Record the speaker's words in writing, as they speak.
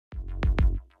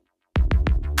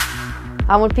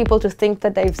I want people to think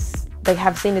that they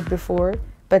have seen it before,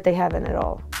 but they haven't at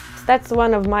all. That's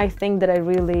one of my things that I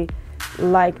really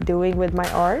like doing with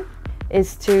my art,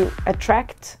 is to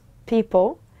attract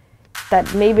people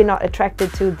that maybe not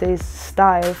attracted to this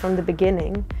style from the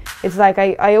beginning. It's like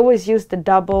I always use the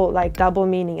double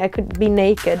meaning. I could be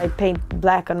naked, I paint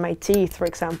black on my teeth, for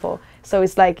example. So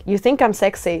it's like, you think I'm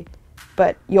sexy,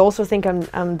 but you also think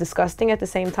I'm disgusting at the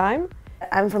same time.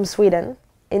 I'm from Sweden.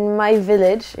 In my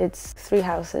village, it's 3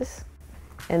 houses,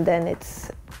 and then it's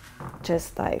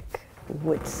just like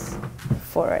woods,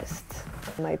 forest.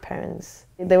 My parents,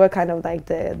 they were kind of like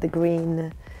the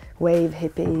green wave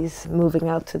hippies moving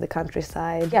out to the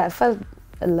countryside. Yeah, I felt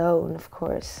alone, of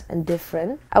course, and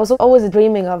different. I was always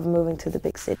dreaming of moving to the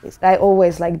big cities. I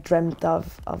always like dreamt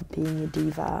of being a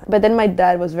diva. But then my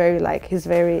dad was he's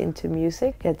very into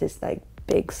music. He had this like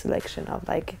big selection of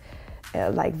like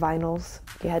vinyls.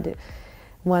 He had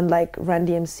one like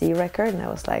Run-D.M.C record, and I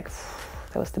was like,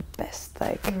 that was the best.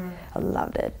 Like, I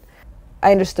loved it.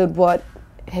 I understood what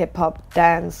hip-hop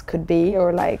dance could be,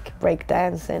 or like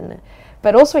breakdance,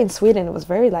 but also in Sweden it was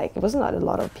very like, it was not a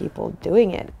lot of people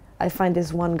doing it. I find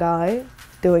this one guy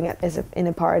doing it in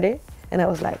a party, and I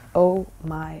was like, oh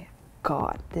my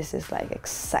god, this is like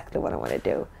exactly what I want to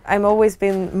do. I've always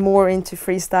been more into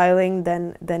freestyling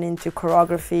than into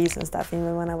choreographies and stuff,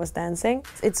 even when I was dancing.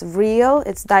 It's real,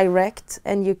 it's direct,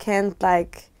 and you can't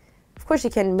like, of course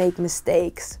you can make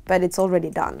mistakes, but it's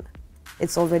already done.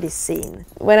 It's already seen.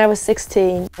 When I was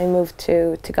 16, I moved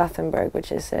to Gothenburg,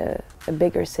 which is a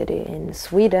bigger city in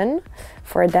Sweden,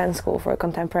 for a dance school, for a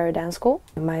contemporary dance school.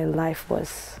 My life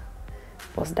was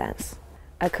dance.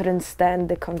 I couldn't stand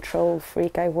the control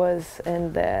freak I was,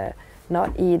 and the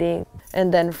not eating.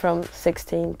 And then from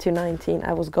 16 to 19,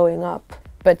 I was going up,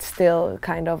 but still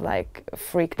kind of like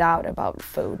freaked out about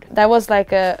food. That was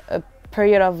like a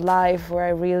period of life where I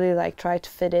really like tried to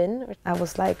fit in. I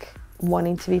was like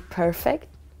wanting to be perfect,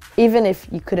 even if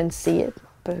you couldn't see it,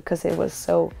 because it was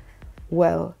so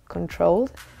well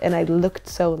controlled, and I looked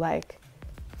so like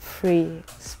free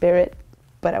spirit,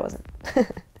 but I wasn't.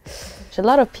 A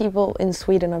lot of people in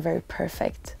Sweden are very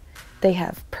perfect. They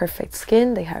have perfect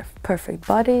skin, they have perfect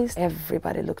bodies.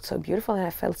 Everybody looked so beautiful, and I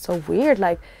felt so weird.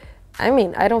 Like, I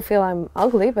mean, I don't feel I'm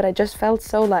ugly, but I just felt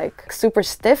so like super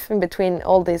stiff in between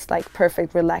all these like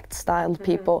perfect, relaxed styled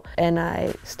people. And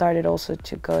I started also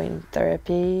to go in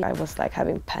therapy. I was like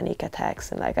having panic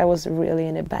attacks, and like I was really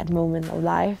in a bad moment of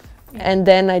life. And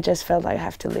then I just felt like I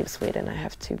have to leave Sweden. I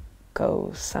have to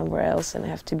go somewhere else, and I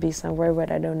have to be somewhere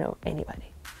where I don't know anybody.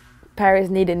 Paris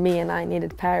needed me, and I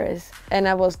needed Paris. And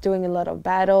I was doing a lot of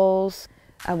battles.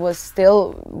 I was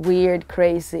still weird,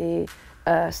 crazy,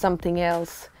 something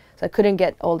else. I couldn't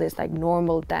get all these like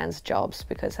normal dance jobs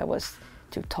because I was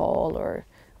too tall or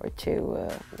too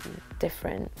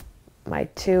different. My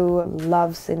 2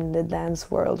 loves in the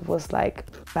dance world was like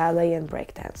ballet and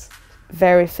breakdance.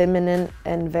 Very feminine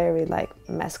and very like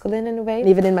masculine in a way.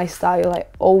 Even in my style, I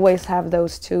always have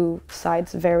those 2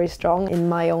 sides very strong. In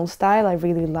my own style, I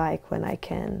really like when I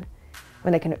can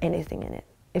do anything in it.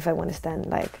 If I want to stand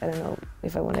like, I don't know,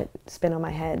 if I want to spin on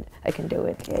my head, I can do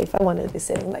it. If I want to be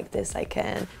sitting like this, I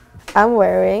can. I'm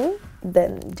wearing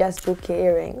then just bouquet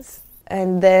earrings,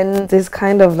 and then this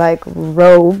kind of like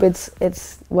robe.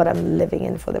 It's what I'm living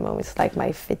in for the moment. It's like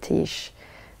my fetish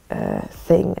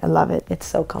thing. I love it. It's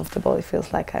so comfortable. It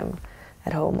feels like I'm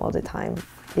at home all the time,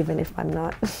 even if I'm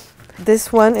not.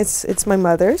 This one, it's my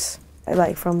mother's. I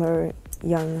like from her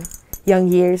young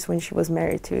years when she was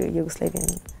married to a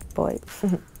Yugoslavian boy.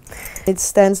 It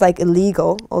stands like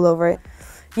illegal all over it.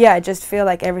 Yeah, I just feel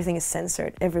like everything is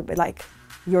censored. Everybody like,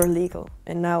 you're legal,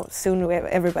 and now soon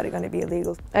everybody gonna be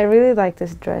illegal. I really like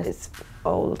this dress. It's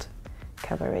old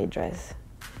cabaret dress,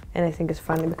 and I think it's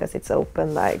funny because it's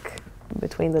open like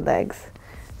between the legs,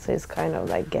 so it's kind of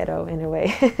like ghetto in a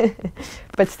way,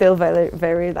 but still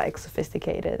very like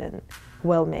sophisticated and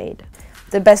well made.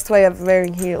 The best way of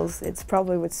wearing heels, it's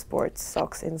probably with sports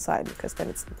socks inside, because then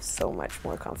it's so much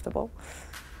more comfortable.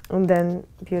 And then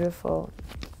beautiful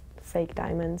fake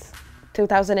diamonds.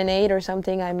 2008 or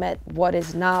something, I met what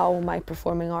is now my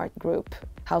performing art group,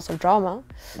 House of Drama.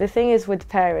 The thing is with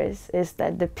Paris is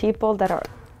that the people that are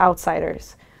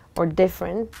outsiders or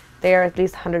different, they are at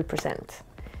least 100%.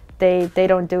 They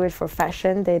don't do it for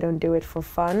fashion, they don't do it for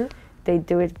fun, they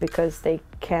do it because they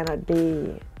cannot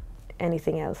be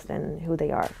anything else than who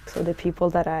they are. So the people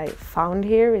that I found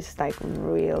here is like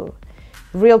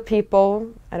real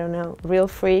people, I don't know, real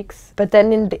freaks. But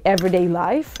then in the everyday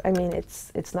life, I mean,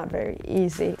 it's not very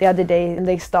easy. The other day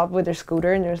they stopped with their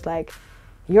scooter and there's like,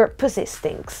 your pussy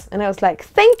stinks. And I was like,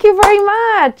 thank you very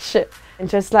much. And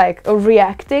just like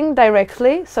reacting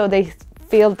directly, so they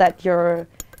field that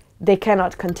they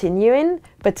cannot continue in,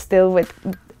 but still with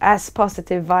as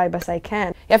positive vibe as I can.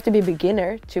 You have to be a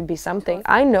beginner to be something.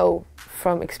 I know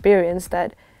from experience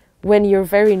that when you're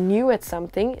very new at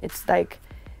something, it's like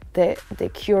the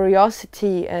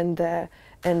curiosity and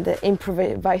the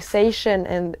improvisation,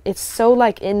 and it's so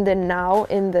like in the now,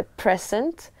 in the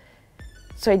present,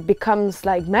 so it becomes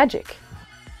like magic.